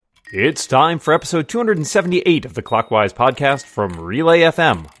It's time for episode 278 of the Clockwise podcast from Relay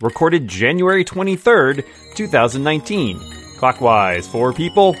FM, recorded January 23rd, 2019. Clockwise, 4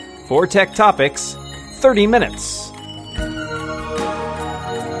 people, 4 tech topics, 30 minutes.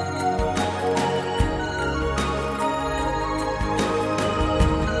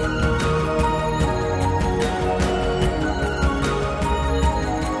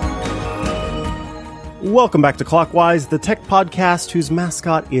 Welcome back to Clockwise, the tech podcast whose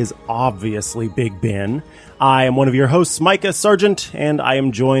mascot is obviously Big Ben. I am one of your hosts, Micah Sargent, and I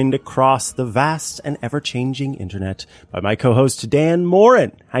am joined across the vast and ever-changing internet by my co-host, Dan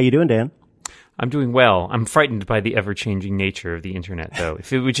Morin. How you doing, Dan? I'm doing well. I'm frightened by the ever-changing nature of the internet, though.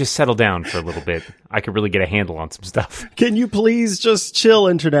 If it would just settle down for a little bit, I could really get a handle on some stuff. Can you please just chill,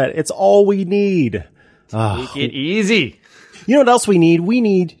 internet? It's all we need. Take it easy. You know what else we need? We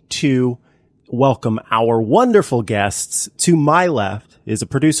need to welcome our wonderful guests. To my left is a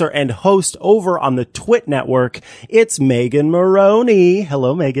producer and host over on the Twit Network. It's Megan Maroney.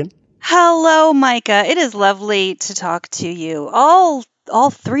 Hello, Megan. Hello, Micah. It is lovely to talk to you. All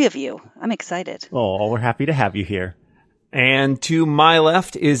 3 of you. I'm excited. Oh, we're happy to have you here. And to my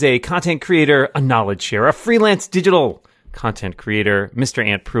left is a content creator, a knowledge sharer, a freelance digital content creator, Mr.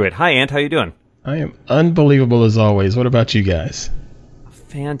 Ant Pruitt. Hi, Ant. How you doing? I am unbelievable as always. What about you guys?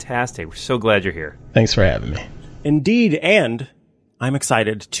 Fantastic. We're so glad you're here. Thanks for having me. Indeed, and I'm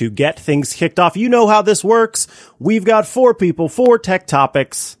excited to get things kicked off. You know how this works. We've got 4 people, 4 tech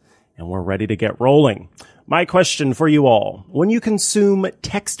topics, and we're ready to get rolling. My question for you all, when you consume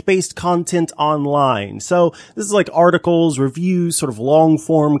text-based content online, so this is like articles, reviews, sort of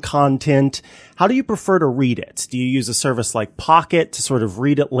long-form content, how do you prefer to read it? Do you use a service like Pocket to sort of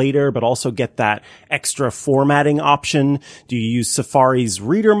read it later, but also get that extra formatting option? Do you use Safari's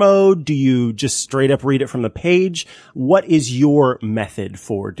reader mode? Do you just straight up read it from the page? What is your method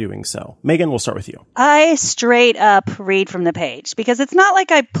for doing so? Megan, we'll start with you. I straight up read from the page because it's not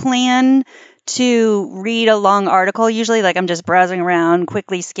like I plan to read a long article. Usually, like, I'm just browsing around,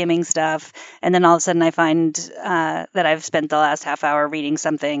 quickly skimming stuff, and then all of a sudden I find that I've spent the last half hour reading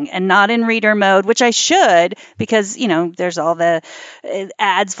something and not in reader mode, which I should, because, you know, there's all the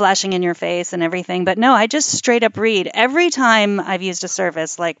ads flashing in your face and everything. But no, I just straight up read. Every time I've used a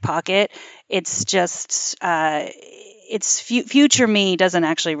service like Pocket, it's just future me doesn't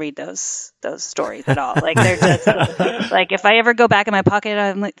actually read those stories at all. Like, they're just like, if I ever go back in my Pocket,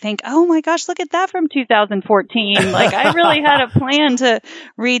 I like think, oh my gosh, look at that from 2014. Like, I really had a plan to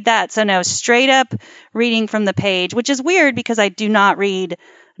read that. So no, straight up reading from the page, which is weird because I do not read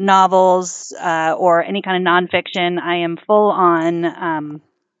novels or any kind of nonfiction. I am full on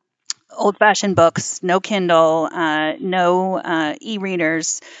old-fashioned books, no Kindle, no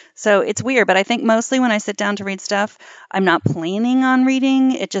e-readers. So it's weird, but I think mostly when I sit down to read stuff, I'm not planning on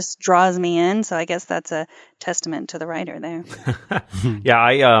reading. It just draws me in. So I guess that's a testament to the writer there. Yeah,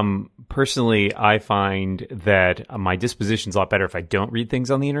 I personally, I find that my disposition's a lot better if I don't read things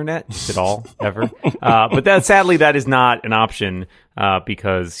on the internet, just at all, ever. But sadly, that is not an option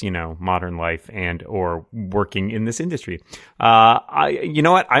because, you know, modern life and or working in this industry. You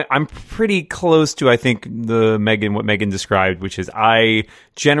know what? I'm pretty close to, I think, what Megan described, which is I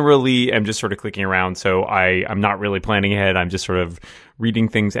generally am just sort of clicking around. So I'm not really planning ahead. I'm just sort of reading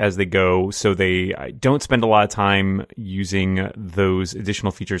things as they go. So I don't spend a lot of time using those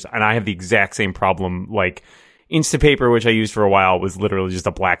additional features. And I have the exact same problem. Like, Instapaper, which I used for a while, was literally just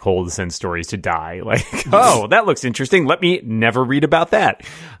a black hole to send stories to die. Like, oh, that looks interesting. Let me never read about that.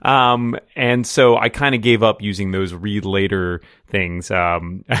 And so I kind of gave up using those read later things. I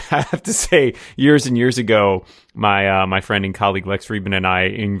have to say, years and years ago, my friend and colleague Lex Friedman and I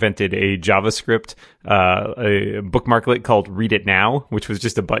invented a JavaScript a bookmarklet called Read It Now, which was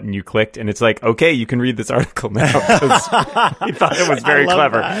just a button you clicked, and it's like, okay, you can read this article now. He thought it was very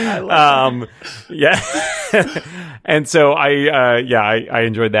clever. Yeah. And so I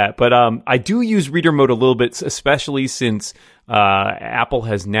enjoyed that. But I do use reader mode a little bit, especially since Apple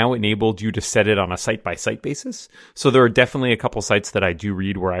has now enabled you to set it on a site-by-site basis. So there are definitely a couple sites that I do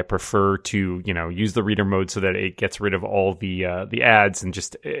read where I prefer to, you know, use the reader mode so that it gets rid of all the ads, and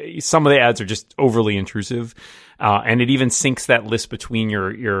just some of the ads are just overly intrusive. And it even syncs that list between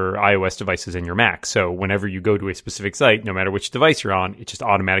your iOS devices and your Mac. So whenever you go to a specific site, no matter which device you're on, it just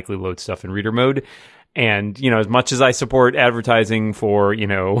automatically loads stuff in reader mode. And, you know, as much as I support advertising for, you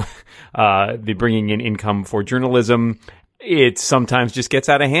know, the bringing in income for journalism, it sometimes just gets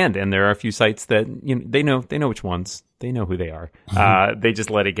out of hand. And there are a few sites that, you know, they know which ones. They know who they are. They just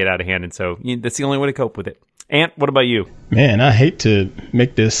let it get out of hand. And so that's the only way to cope with it. Ant, what about you? Man, I hate to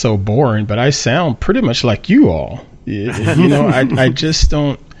make this so boring, but I sound pretty much like you all. You know, I just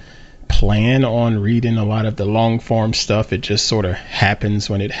don't plan on reading a lot of the long form stuff. It just sort of happens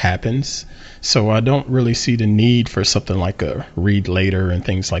when it happens. So I don't really see the need for something like a read later and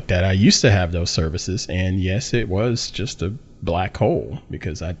things like that. I used to have those services, and yes, it was just a black hole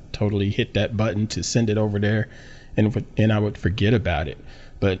because I totally hit that button to send it over there, and I would forget about it.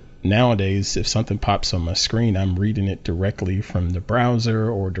 But nowadays, if something pops on my screen, I'm reading it directly from the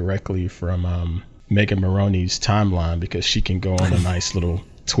browser or directly from Megan Maroney's timeline, because she can go on a nice little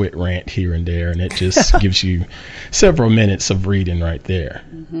twit rant here and there, and it just gives you several minutes of reading right there.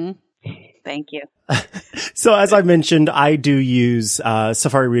 Mm-hmm. Thank you. So as I mentioned, I do use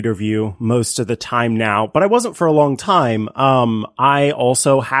Safari Reader View most of the time now, but I wasn't for a long time. I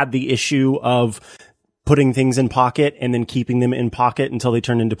also had the issue of putting things in Pocket and then keeping them in Pocket until they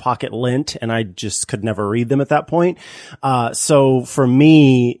turned into Pocket Lint, and I just could never read them at that point. So for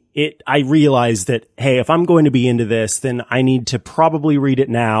me, I realized that, hey, if I'm going to be into this, then I need to probably read it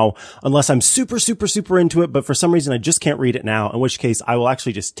now, unless I'm super, super, super into it. But for some reason, I just can't read it now, in which case I will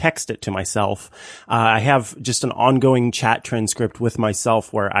actually just text it to myself. I have just an ongoing chat transcript with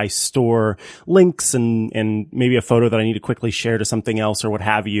myself where I store links and maybe a photo that I need to quickly share to something else or what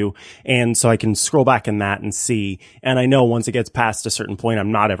have you. And so I can scroll back in that and see. And I know once it gets past a certain point,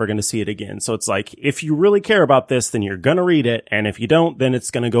 I'm not ever going to see it again. So it's like, if you really care about this, then you're going to read it. And if you don't, then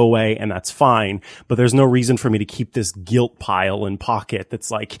it's going to go away, and that's fine. But there's no reason for me to keep this guilt pile in Pocket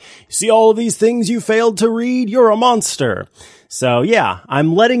that's like, see all of these things you failed to read? You're a monster. So yeah,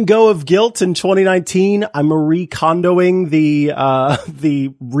 I'm letting go of guilt in 2019. I'm recondoing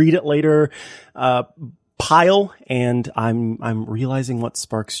the read it later pile, and I'm realizing what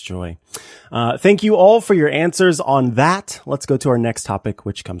sparks joy. Thank you all for your answers on that. Let's go to our next topic,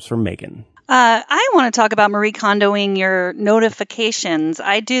 which comes from Megan. I want to talk about Marie Kondoing your notifications.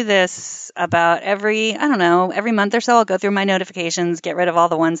 I do this about every month or so. I'll go through my notifications, get rid of all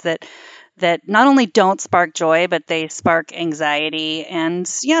the ones that not only don't spark joy, but they spark anxiety and,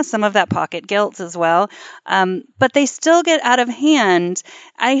 some of that Pocket guilt as well. But they still get out of hand.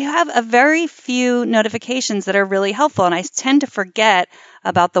 I have a very few notifications that are really helpful, and I tend to forget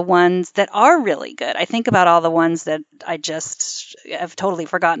about the ones that are really good. I think about all the ones that I just have totally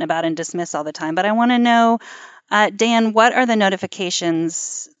forgotten about and dismiss all the time. But I want to know, Dan, what are the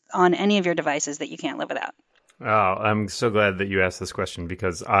notifications on any of your devices that you can't live without? Oh, I'm so glad that you asked this question,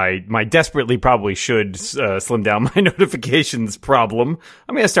 because I desperately probably should slim down my notifications problem.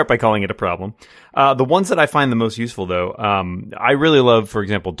 I'm going to start by calling it a problem. The ones that I find the most useful, though, I really love, for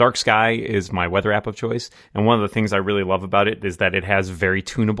example, Dark Sky is my weather app of choice. And one of the things I really love about it is that it has very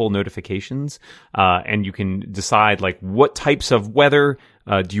tunable notifications. And you can decide, like, what types of weather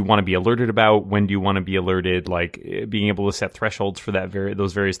do you want to be alerted about? When do you want to be alerted? Like, being able to set thresholds for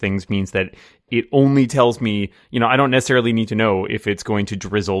those various things means that it only tells me, I don't necessarily need to know if it's going to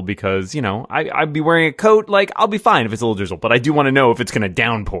drizzle, because, I'd be wearing a coat. Like, I'll be fine if it's a little drizzle, but I do want to know if it's going to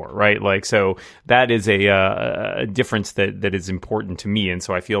downpour, right? Like, so that is a difference that is important to me. And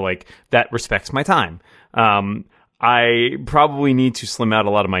so I feel like that respects my time. I probably need to slim out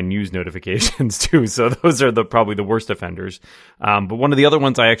a lot of my news notifications too. So those are probably the worst offenders. But one of the other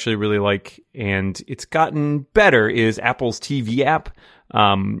ones I actually really like, and it's gotten better, is Apple's TV app.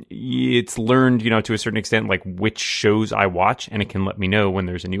 It's learned, to a certain extent, like which shows I watch, and it can let me know when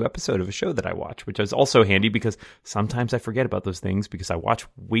there's a new episode of a show that I watch, which is also handy because sometimes I forget about those things because I watch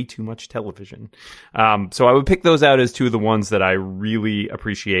way too much television. So I would pick those out as two of the ones that I really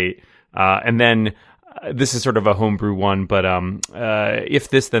appreciate. And then, this is sort of a homebrew one, but If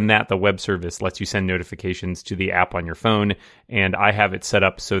This Then That, the web service, lets you send notifications to the app on your phone, and I have it set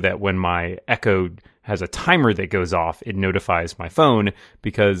up so that when my Echo has a timer that goes off, it notifies my phone,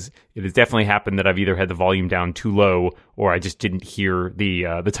 because it has definitely happened that I've either had the volume down too low or I just didn't hear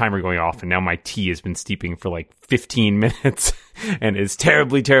the timer going off, and now my tea has been steeping for like 15 minutes and is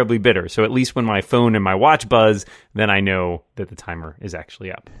terribly, terribly bitter. So at least when my phone and my watch buzz, then I know that the timer is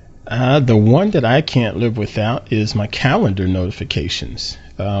actually up. The one that I can't live without is my calendar notifications.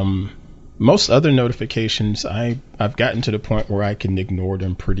 Most other notifications, I've gotten to the point where I can ignore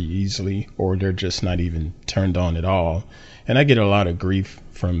them pretty easily, or they're just not even turned on at all. And I get a lot of grief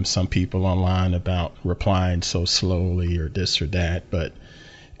from some people online about replying so slowly or this or that. But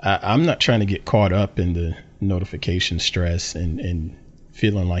I'm not trying to get caught up in the notification stress and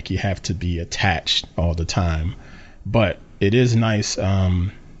feeling like you have to be attached all the time. But it is nice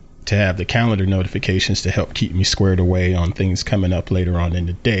to have the calendar notifications to help keep me squared away on things coming up later on in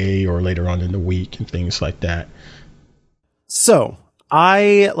the day or later on in the week and things like that. So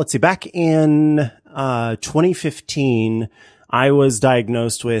let's see, back in 2015, I was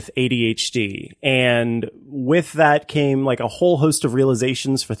diagnosed with ADHD, and with that came like a whole host of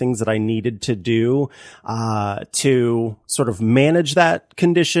realizations for things that I needed to do, to sort of manage that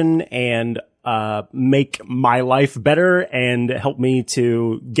condition and make my life better and help me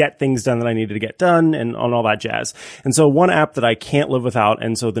to get things done that I needed to get done and on all that jazz. And so one app that I can't live without,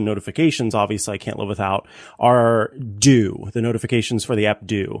 and so the notifications obviously I can't live without, are Do, the notifications for the app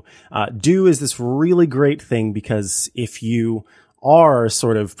Do. Do is this really great thing because if you are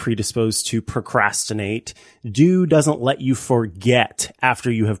sort of predisposed to procrastinate, Do doesn't let you forget after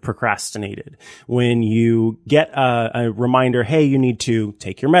you have procrastinated. When you get a reminder, hey, you need to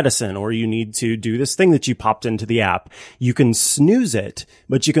take your medicine or you need to do this thing that you popped into the app, you can snooze it,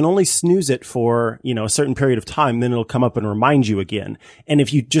 but you can only snooze it for, a certain period of time. Then it'll come up and remind you again. And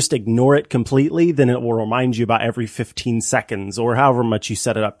if you just ignore it completely, then it will remind you about every 15 seconds or however much you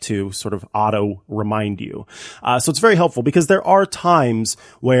set it up to sort of auto remind you. So it's very helpful because there are times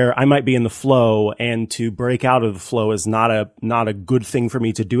where I might be in the flow and to break out of the flow is not a good thing for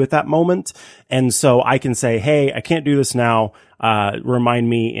me to do at that moment. And so I can say, hey, I can't do this now. Remind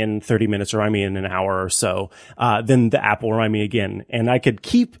me in 30 minutes, remind me in an hour or so. Then the app will remind me again. And I could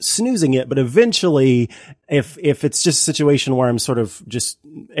keep snoozing it, but eventually, if it's just a situation where I'm sort of just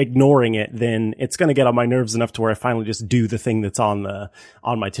ignoring it, then it's going to get on my nerves enough to where I finally just do the thing that's on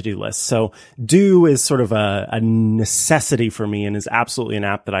my to-do list. So Do is sort of a necessity for me and is absolutely an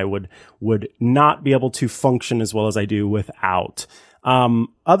app that I would not be able to function as well as I do without.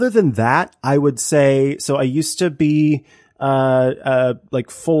 Other than that, I would say, so I used to be like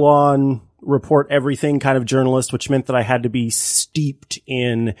full on report everything kind of journalist, which meant that I had to be steeped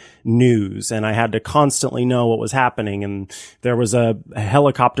in news and I had to constantly know what was happening. And there was a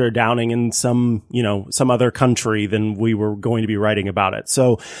helicopter downing in some other country, then we were going to be writing about it.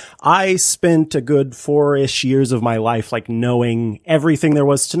 So I spent a good 4-ish years of my life, like knowing everything there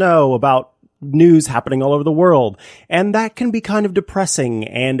was to know about news happening all over the world. And that can be kind of depressing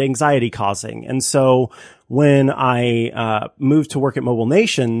and anxiety causing. And so when I moved to work at Mobile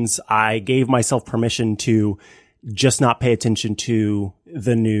Nations, I gave myself permission to just not pay attention to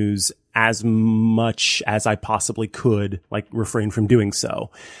the news as much as I possibly could, like refrain from doing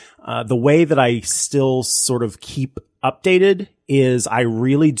so. The way that I still sort of keep updated is I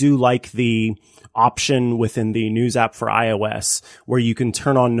really do like the option within the news app for iOS where you can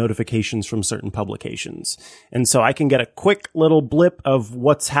turn on notifications from certain publications. And so I can get a quick little blip of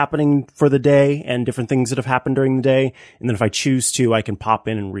what's happening for the day and different things that have happened during the day. And then if I choose to, I can pop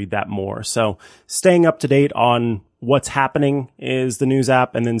in and read that more. So staying up to date on what's happening is the news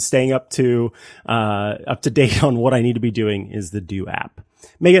app, and then staying up to date on what I need to be doing is the Do app.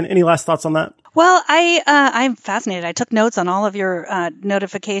 Megan, any last thoughts on that? Well, I'm fascinated. I took notes on all of your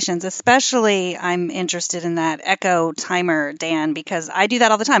notifications. Especially, I'm interested in that Echo timer, Dan, because I do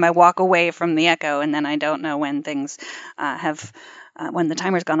that all the time. I walk away from the Echo, and then I don't know when things when the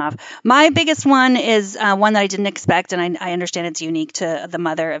timer's gone off. My biggest one is one that I didn't expect, and I understand it's unique to the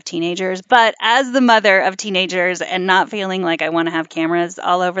mother of teenagers. But as the mother of teenagers and not feeling like I want to have cameras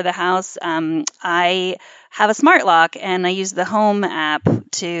all over the house, I have a smart lock, and I use the Home app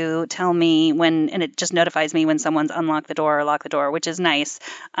to tell me and it just notifies me when someone's unlocked the door or locked the door, which is nice,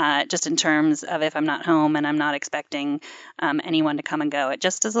 just in terms of if I'm not home and I'm not expecting anyone to come and go. It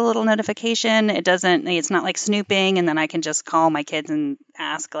just does a little notification. It's not like snooping, and then I can just call my kids and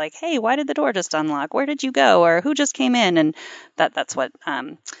ask like, hey, why did the door just unlock? Where did you go? Or who just came in? And that's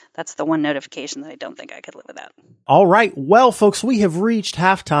the one notification that I don't think I could live without. All right. Well, folks, we have reached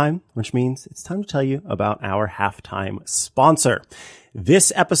halftime, which means it's time to tell you about our halftime sponsor.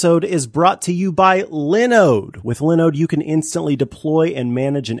 This episode is brought to you by Linode. With Linode, you can instantly deploy and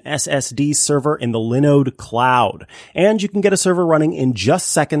manage an SSD server in the Linode cloud. And you can get a server running in just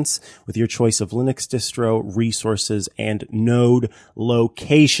seconds with your choice of Linux distro, resources, and node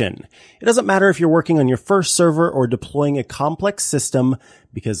location. It doesn't matter if you're working on your first server or deploying a complex system,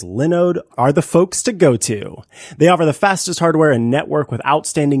 because Linode are the folks to go to. They offer the fastest hardware and network with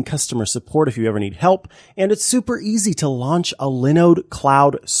outstanding customer support if you ever need help, and it's super easy to launch a Linode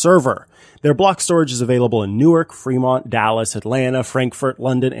cloud server. Their block storage is available in Newark, Fremont, Dallas, Atlanta, Frankfurt,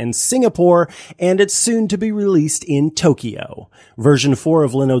 London, and Singapore, and it's soon to be released in Tokyo. Version 4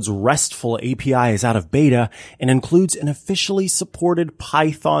 of Linode's RESTful API is out of beta and includes an officially supported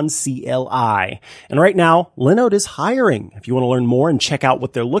Python CLI. And right now, Linode is hiring. If you want to learn more and check out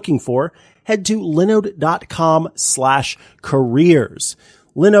what they're looking for, head to linode.com/careers.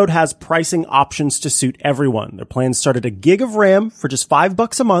 Linode has pricing options to suit everyone. Their plans start at 1 gig of RAM for just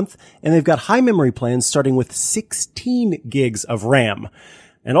 $5 a month, and they've got high memory plans starting with 16 gigs of RAM.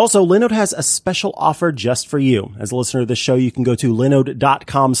 And also, Linode has a special offer just for you. As a listener of the show, you can go to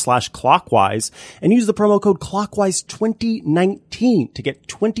linode.com/clockwise and use the promo code clockwise2019 to get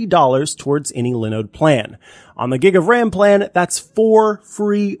 $20 towards any Linode plan. On the Gig of RAM plan, that's 4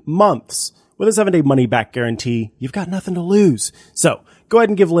 free months. With a 7-day money-back guarantee, you've got nothing to lose. So, go ahead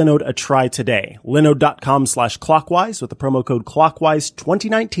and give Linode a try today. Linode.com/clockwise with the promo code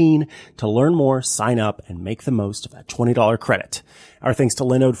clockwise2019 to learn more, sign up, and make the most of that $20 credit. Our thanks to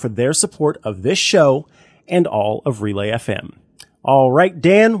Linode for their support of this show and all of Relay FM. All right,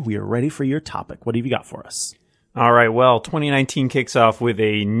 Dan, we are ready for your topic. What have you got for us? All right, well, 2019 kicks off with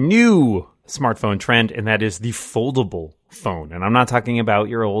a new smartphone trend, and that is the foldable phone. And I'm not talking about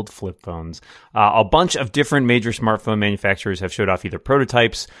your old flip phones. A bunch of different major smartphone manufacturers have showed off either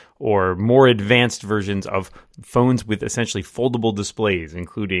prototypes or more advanced versions of phones with essentially foldable displays,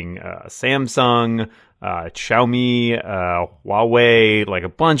 including Samsung, Xiaomi, Huawei, like a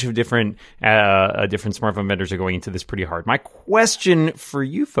bunch of different smartphone vendors are going into this pretty hard. My question for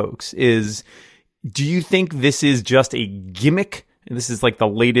you folks is, do you think this is just a gimmick? And this is like the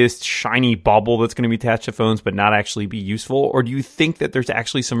latest shiny bauble that's going to be attached to phones but not actually be useful? Or do you think that there's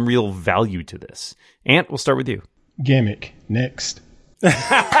actually some real value to this? Ant, we'll start with you. Gimmick. Next.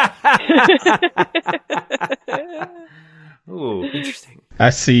 Ooh, interesting. I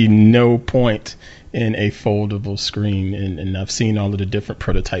see no point in a foldable screen, and I've seen all of the different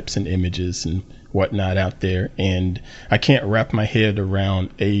prototypes and images and whatnot out there, and I can't wrap my head around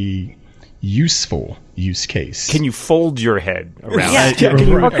a useful use case. Can you fold your head around it? Or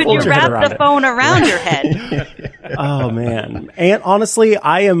could you wrap the phone around your head? Oh, man. And honestly,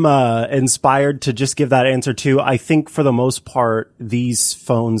 I am inspired to just give that answer too. I think for the most part, these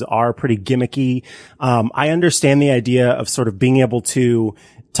phones are pretty gimmicky. I understand the idea of sort of being able to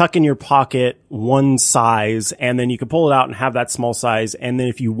tuck in your pocket one size, and then you can pull it out and have that small size. And then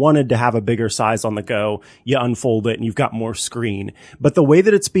if you wanted to have a bigger size on the go, you unfold it and you've got more screen. But the way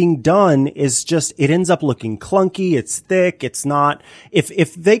that it's being done is just, it ends up looking clunky. It's thick. It's not,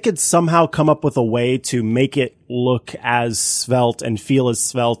 if they could somehow come up with a way to make it look as svelte and feel as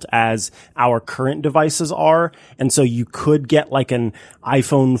svelte as our current devices are. And so you could get like an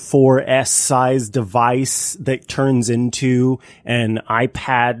iPhone 4S size device that turns into an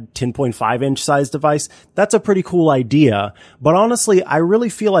iPad 10.5 inch size device. That's a pretty cool idea. But honestly, I really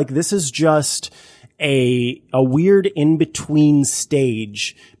feel like this is just a weird in-between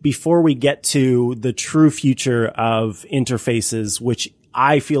stage before we get to the true future of interfaces, which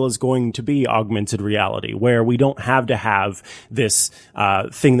I feel is going to be augmented reality, where we don't have to have this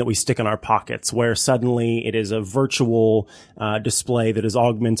thing that we stick in our pockets, where suddenly it is a virtual display that is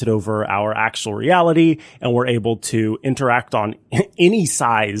augmented over our actual reality, and we're able to interact on any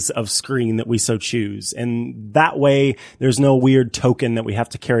size of screen that we so choose. And that way, there's no weird token that we have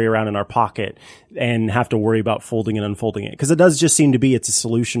to carry around in our pocket and have to worry about folding and unfolding it. Because it does just seem to be, it's a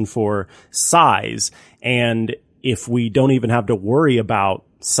solution for size. And if we don't even have to worry about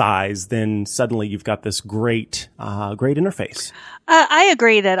size, then suddenly you've got this great interface. I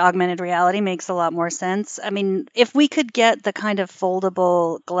agree that augmented reality makes a lot more sense. I mean, if we could get the kind of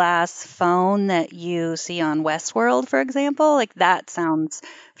foldable glass phone that you see on Westworld, for example, like that sounds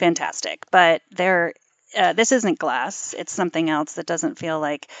fantastic. But this isn't glass. It's something else that doesn't feel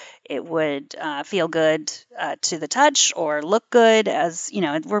like it would feel good to the touch or look good. As you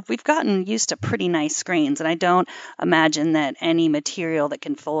know, we've gotten used to pretty nice screens, and I don't imagine that any material that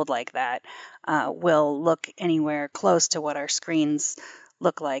can fold like that will look anywhere close to what our screens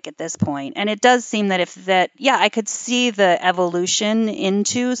look like at this point. And it does seem that I could see the evolution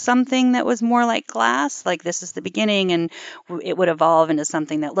into something that was more like glass, like this is the beginning, and it would evolve into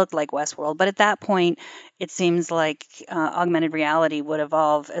something that looked like Westworld. But at that point, it seems like augmented reality would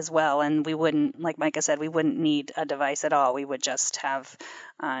evolve as well, and we wouldn't, like Micah said, we wouldn't need a device at all. We would just have,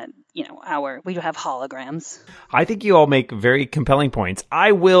 we'd have holograms. I think you all make very compelling points.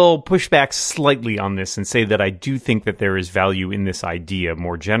 I will push back slightly on this and say that I do think that there is value in this idea,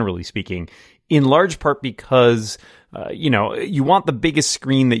 more generally speaking, in large part because you want the biggest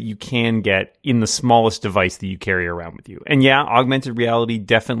screen that you can get in the smallest device that you carry around with you. And yeah, augmented reality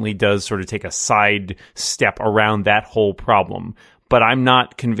definitely does sort of take a side step around that whole problem. But I'm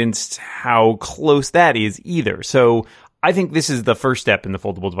not convinced how close that is either. So I think this is the first step in the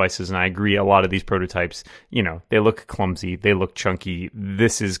foldable devices, and I agree a lot of these prototypes, they look clumsy, they look chunky.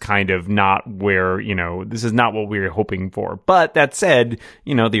 This is kind of not where, this is not what we were hoping for. But that said,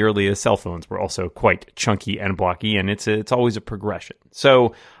 the earliest cell phones were also quite chunky and blocky, and it's always a progression.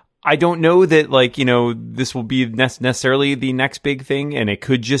 So I don't know that, like, this will be necessarily the next big thing, and it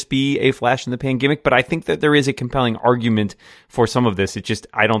could just be a flash in the pan gimmick, but I think that there is a compelling argument for some of this. It just,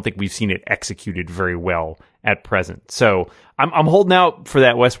 I don't think we've seen it executed very well at present. So I'm holding out for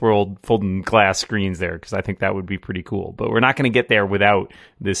that Westworld folding glass screens there, because I think that would be pretty cool. But we're not going to get there without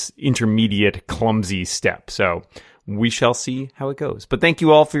this intermediate clumsy step. So we shall see how it goes. But thank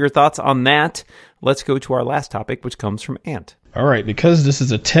you all for your thoughts on that. Let's go to our last topic, which comes from Ant. All right, because this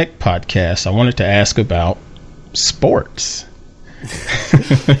is a tech podcast, I wanted to ask about sports.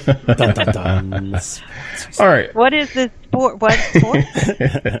 Dun, dun, dun. All right. What is this sport? What sport?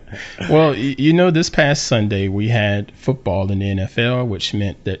 Well, this past Sunday we had football in the NFL, which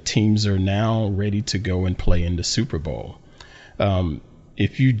meant that teams are now ready to go and play in the Super Bowl.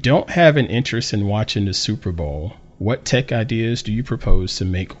 If you don't have an interest in watching the Super Bowl, what tech ideas do you propose to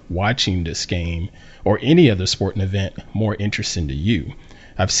make watching this game or any other sporting event more interesting to you?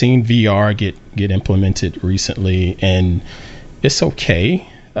 I've seen VR get implemented recently, and it's okay.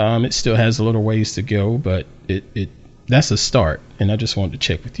 It still has a little ways to go, but that's a start. And I just wanted to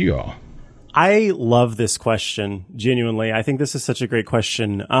check with you all. I love this question, genuinely. I think this is such a great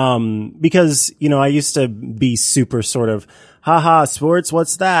question. Because, I used to be super sort of, haha, sports,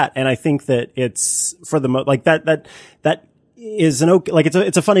 what's that? And I think that it's for the like that is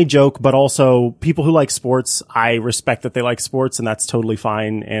it's a funny joke, but also people who like sports, I respect that they like sports, and that's totally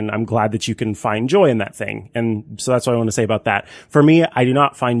fine. And I'm glad that you can find joy in that thing. And so that's what I want to say about that. For me, I do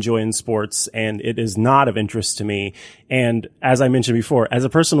not find joy in sports, and it is not of interest to me. And as I mentioned before, as a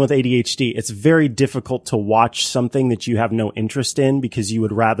person with ADHD, it's very difficult to watch something that you have no interest in because you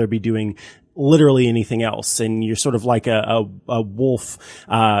would rather be doing literally anything else. And you're sort of like a wolf,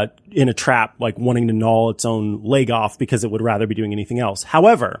 in a trap, like wanting to gnaw its own leg off because it would rather be doing anything else.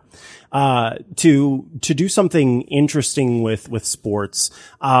 However, to do something interesting with sports,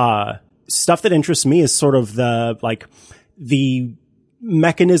 stuff that interests me is sort of the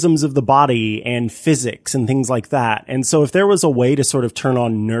mechanisms of the body and physics and things like that. And so if there was a way to sort of turn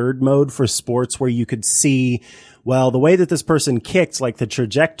on nerd mode for sports where you could see, well, the way that this person kicked, like the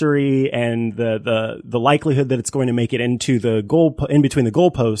trajectory and the likelihood that it's going to make it into the goal, in between the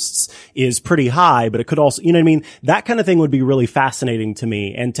goalposts is pretty high, but it could also, you know what I mean? That kind of thing would be really fascinating to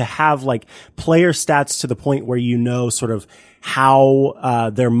me. And to have like player stats to the point where sort of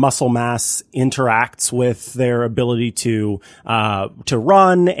how their muscle mass interacts with their ability to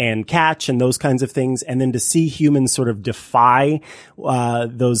run and catch and those kinds of things, and then to see humans sort of defy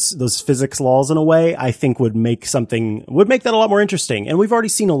those physics laws in a way, I think would make that a lot more interesting. And we've already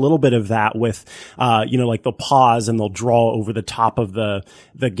seen a little bit of that with like they'll pause and they'll draw over the top of the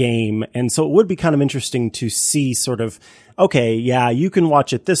game. And so it would be kind of interesting to see sort of, okay, yeah, you can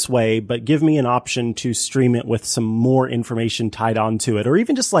watch it this way, but give me an option to stream it with some more information tied onto it, or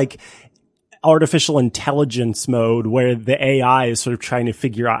even just like artificial intelligence mode where the AI is sort of trying to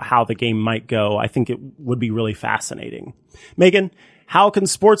figure out how the game might go. I think it would be really fascinating. Megan, how can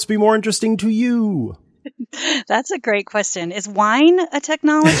sports be more interesting to you? That's a great question. Is wine a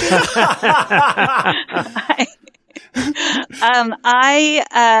technology?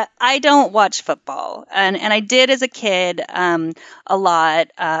 I don't watch football, and I did as a kid a lot,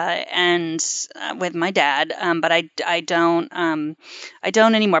 and with my dad, but I don't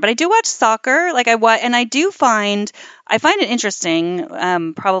anymore. But I do watch soccer, and I find it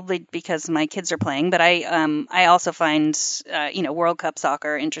interesting, probably because my kids are playing, but I also find World Cup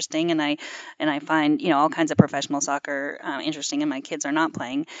soccer interesting, and I find all kinds of professional soccer interesting, and my kids are not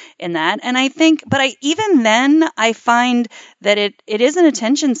playing in that. And I think, even then I find that it is an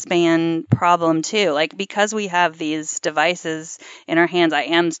attention span problem too. Like, because we have these devices in our hands, I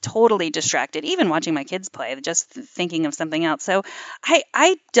am totally distracted, even watching my kids play, just thinking of something else. So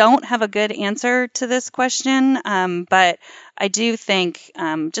I don't have a good answer to this question, but I do think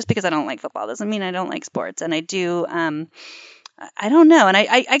just because I don't like football doesn't mean I don't like sports. And I do, I don't know. And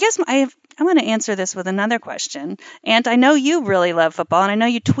I guess I'm going to answer this with another question. And I know you really love football, and I know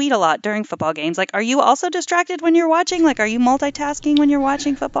you tweet a lot during football games. Like, are you also distracted when you're watching? Like, are you multitasking when you're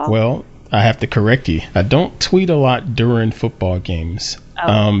watching football? Well, I have to correct you. I don't tweet a lot during football games.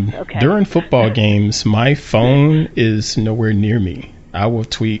 Okay. During football games, my phone is nowhere near me. I will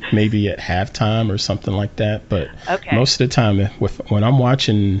tweet maybe at halftime or something like that. But most of the time, when I'm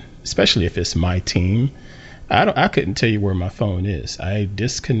watching, especially if it's my team, I couldn't tell you where my phone is. I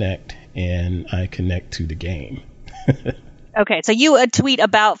disconnect and I connect to the game. Okay, so you tweet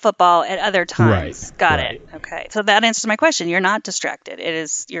about football at other times. Right, Got right. it. Okay, so that answers my question. You're not distracted.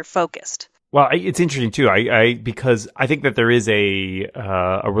 You're focused. Well, it's interesting too. Because I think that there is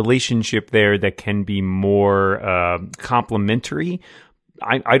a relationship there that can be more complementary.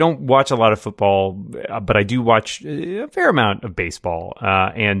 I don't watch a lot of football, but I do watch a fair amount of baseball.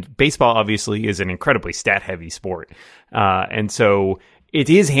 And baseball obviously is an incredibly stat-heavy sport. And so it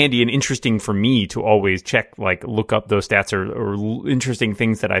is handy and interesting for me to always check, like, look up those stats or interesting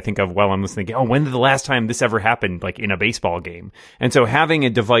things that I think of while I'm listening. Oh, when did the last time this ever happened, like in a baseball game? And so having a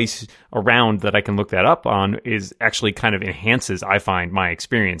device around that I can look that up on is actually kind of enhances, I find, my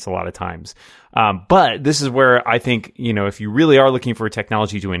experience a lot of times. But this is where I think, if you really are looking for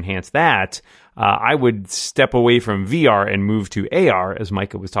technology to enhance that, I would step away from VR and move to AR, as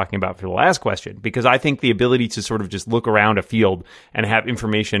Micah was talking about for the last question, because I think the ability to sort of just look around a field and have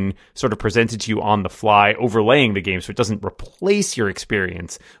information sort of presented to you on the fly, overlaying the game so it doesn't replace your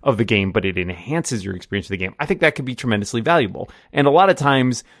experience of the game, but it enhances your experience of the game. I think that could be tremendously valuable. And a lot of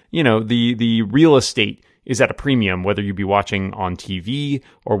times, the real estate is at a premium, whether you be watching on TV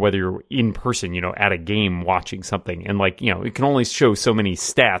or whether you're in person, at a game watching something. And it can only show so many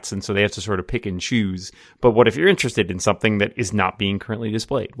stats. And so they have to sort of pick and choose. But what if you're interested in something that is not being currently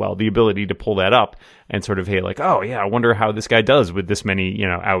displayed? Well, the ability to pull that up and sort of, hey, oh yeah, I wonder how this guy does with this many,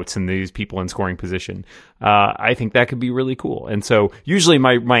 outs and these people in scoring position. I think that could be really cool. And so usually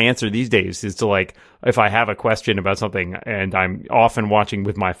my answer these days is to if I have a question about something and I'm often watching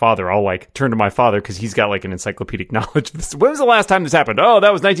with my father, I'll turn to my father because he's got an encyclopedic knowledge. When was the last time this happened? Oh,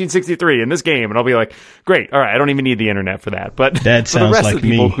 that was 1963 in this game. And I'll be like, great. All right. I don't even need the internet for that. But that for the rest like of the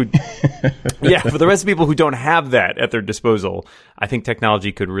people me. for the rest of the people who don't have that at their disposal, I think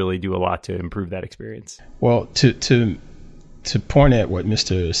technology could really do a lot to improve that experience. Well, to point at what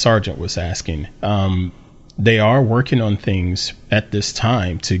Mr. Sargent was asking, they are working on things at this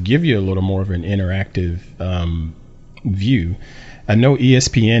time to give you a little more of an interactive view. I know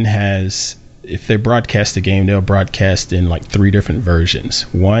ESPN has, if they broadcast a game, they'll broadcast in 3 different versions.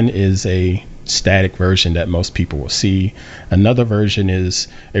 One is a static version that most people will see. Another version is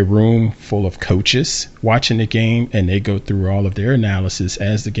a room full of coaches watching the game, and they go through all of their analysis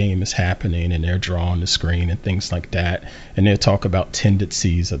as the game is happening, and they're drawing the screen and things like that. And they'll talk about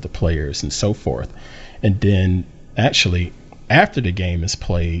tendencies of the players and so forth. And then actually, after the game is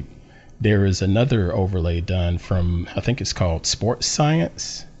played, there is another overlay done from, I think it's called Sports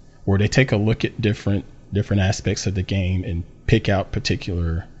Science, where they take a look at different aspects of the game and pick out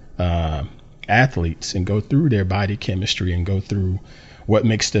particular athletes and go through their body chemistry and go through what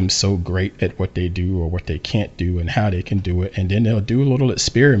makes them so great at what they do or what they can't do and how they can do it. And then they'll do little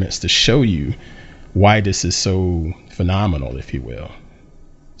experiments to show you why this is so phenomenal, if you will.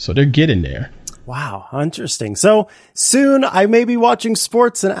 So they're getting there. Wow, interesting. So soon I may be watching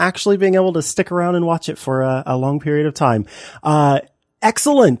sports and actually being able to stick around and watch it for a long period of time.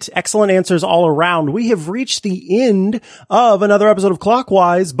 Excellent answers all around. We have reached the end of another episode of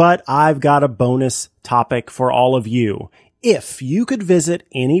Clockwise, but I've got a bonus topic for all of you. If you could visit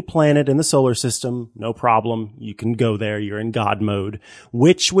any planet in the solar system, no problem. You can go there. You're in God mode.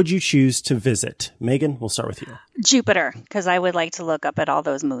 Which would you choose to visit? Megan, we'll start with you. Jupiter, because I would like to look up at all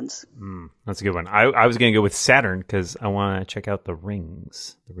those moons. That's a good one. I was going to go with Saturn because I want to check out the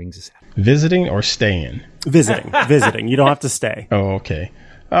rings. The rings of Saturn. Visiting or staying? Visiting. You don't have to stay. Oh, okay.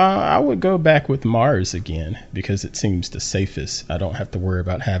 I would go back with Mars again because it seems the safest. I don't have to worry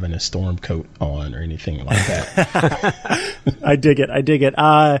about having a storm coat on or anything like that. I dig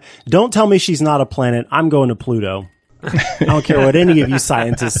it. Don't tell me she's not a planet. I'm going to Pluto. I don't care what any of you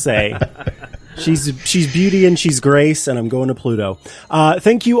scientists say. She's beauty and she's grace, and I'm going to Pluto.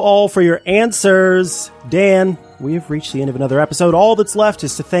 Thank you all for your answers. Dan, we have reached the end of another episode. All that's left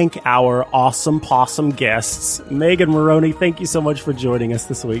is to thank our awesome possum guests. Megan Moroney, thank you so much for joining us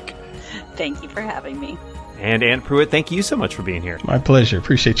this week. Thank you for having me. And Ann Pruitt, thank you so much for being here. My pleasure.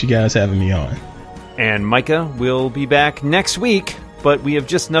 Appreciate you guys having me on. And Micah will be back next week, but we have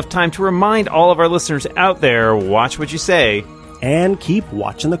just enough time to remind all of our listeners out there, watch what you say. And keep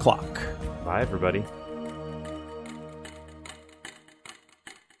watching the clock. Bye, everybody.